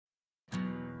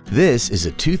This is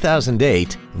a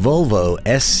 2008 Volvo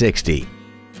S60.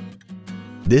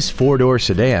 This four-door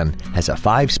sedan has a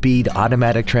 5-speed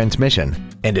automatic transmission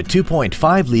and a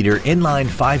 2.5-liter inline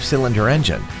 5-cylinder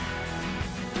engine.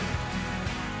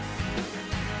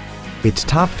 Its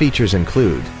top features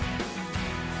include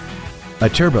a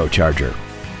turbocharger,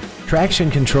 traction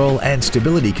control and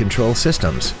stability control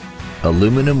systems,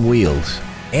 aluminum wheels,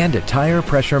 and a tire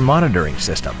pressure monitoring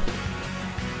system.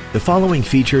 The following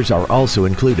features are also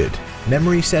included: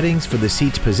 memory settings for the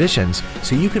seat's positions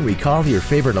so you can recall your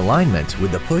favorite alignments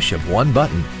with the push of one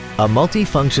button, a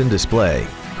multi-function display,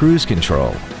 cruise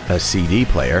control, a CD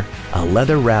player, a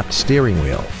leather-wrapped steering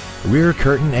wheel, rear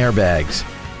curtain airbags,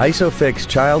 ISOFIX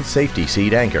child safety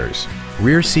seat anchors,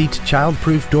 rear seat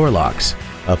child-proof door locks,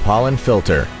 a pollen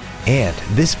filter, and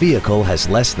this vehicle has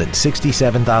less than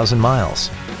 67,000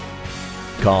 miles.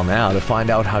 Call now to find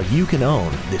out how you can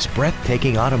own this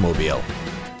breathtaking automobile.